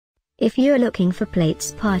If you're looking for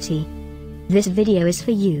plates party, this video is for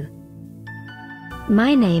you.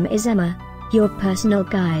 My name is Emma, your personal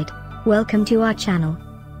guide. Welcome to our channel.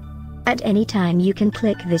 At any time you can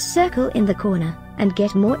click this circle in the corner, and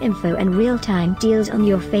get more info and real-time deals on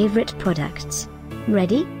your favorite products.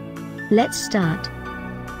 Ready? Let's start.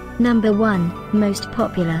 Number 1, Most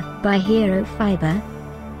Popular, by HeroFiber.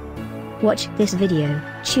 Watch this video,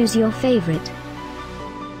 choose your favorite.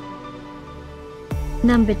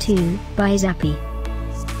 Number 2, by Zappy.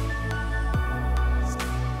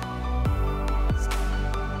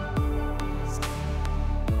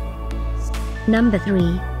 Number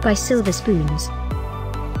 3, by Silver Spoons.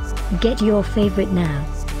 Get your favorite now.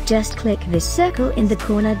 Just click this circle in the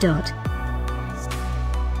corner dot.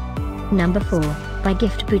 Number 4, by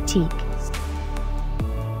Gift Boutique.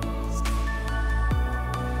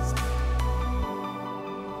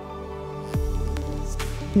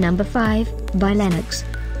 Number 5, by Lenox.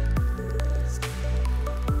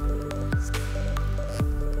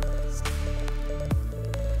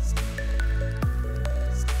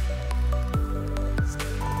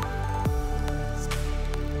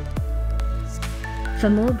 For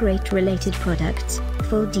more great related products,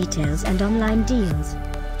 full details and online deals,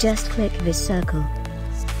 just click this circle.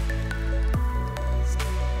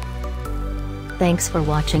 Thanks for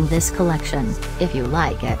watching this collection. If you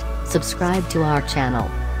like it, subscribe to our channel.